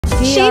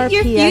Shape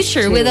your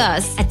future DRPS with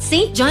us at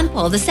St. John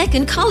Paul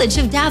II College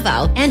of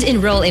Davao and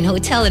enroll in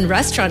hotel and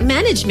restaurant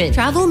management,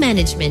 travel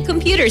management,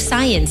 computer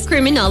science,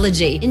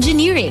 criminology,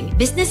 engineering,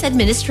 business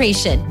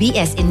administration.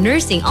 BS in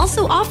nursing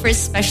also offers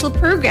special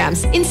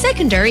programs in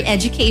secondary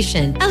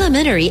education,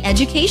 elementary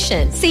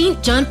education.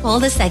 St. John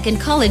Paul II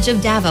College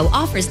of Davao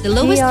offers the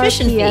lowest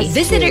tuition fee.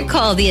 Visit or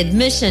call the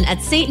admission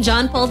at St.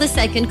 John Paul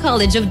II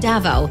College of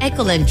Davao,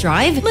 Ecoland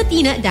Drive,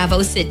 Matina,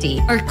 Davao City,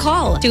 or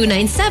call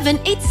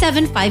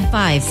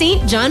 297-8755.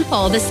 St. John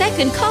Paul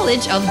II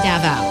College of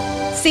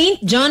Davao.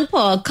 St. John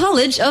Paul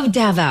College of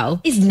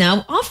Davao is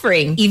now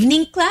offering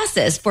evening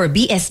classes for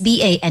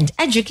BSBA and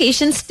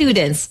education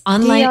students.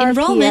 Online DRPS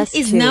enrollment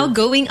is now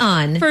going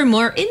on. For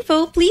more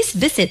info, please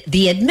visit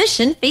the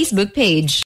admission Facebook page.